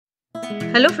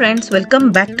Hello friends,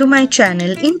 welcome back to my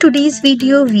channel. In today's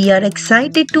video, we are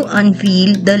excited to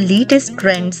unveil the latest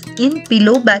trends in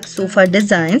pillow back sofa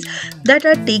designs that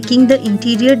are taking the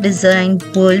interior design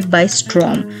world by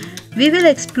storm. We will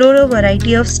explore a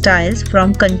variety of styles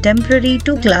from contemporary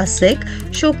to classic,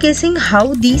 showcasing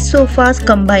how these sofas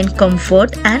combine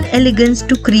comfort and elegance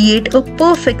to create a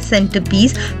perfect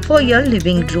centerpiece for your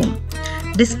living room.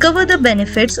 Discover the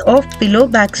benefits of pillow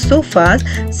back sofas,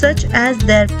 such as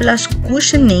their plush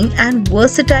cushioning and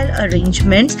versatile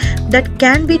arrangements that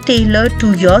can be tailored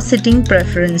to your sitting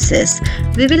preferences.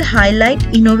 We will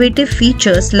highlight innovative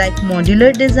features like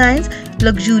modular designs,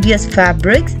 luxurious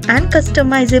fabrics, and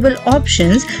customizable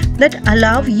options that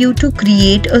allow you to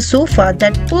create a sofa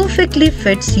that perfectly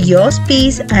fits your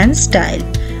space and style.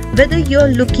 Whether you're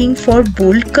looking for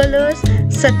bold colors,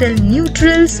 subtle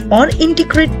neutrals, or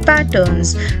intricate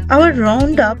patterns, our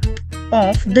roundup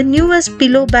of the newest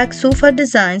pillow back sofa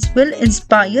designs will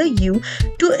inspire you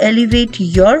to elevate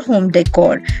your home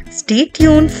decor. Stay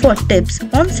tuned for tips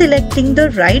on selecting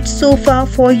the right sofa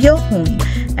for your home.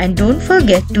 And don't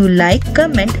forget to like,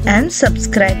 comment, and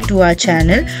subscribe to our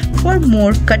channel for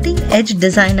more cutting edge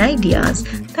design ideas.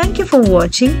 Thank you for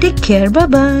watching. Take care. Bye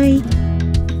bye.